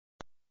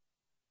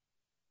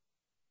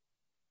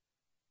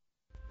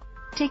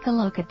Take a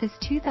look at this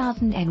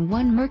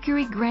 2001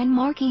 Mercury Grand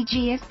Marquis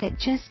GS that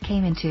just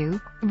came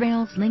into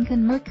Rails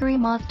Lincoln Mercury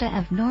Mazda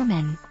of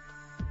Norman.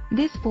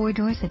 This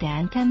four-door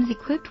sedan comes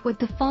equipped with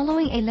the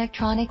following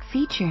electronic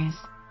features: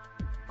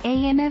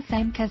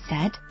 AM/FM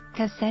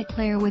cassette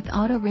player with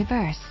auto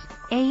reverse,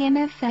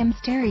 AM/FM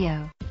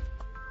stereo.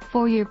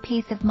 For your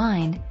peace of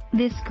mind,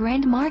 this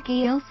Grand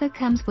Marquis also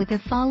comes with the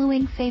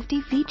following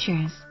safety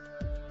features: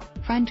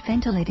 front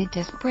ventilated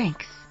disc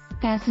brakes,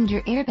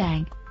 passenger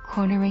airbag,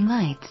 cornering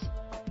lights.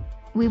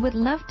 We would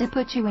love to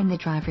put you in the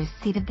driver's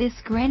seat of this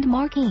Grand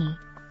Marquis.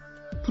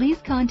 Please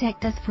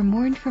contact us for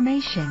more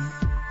information.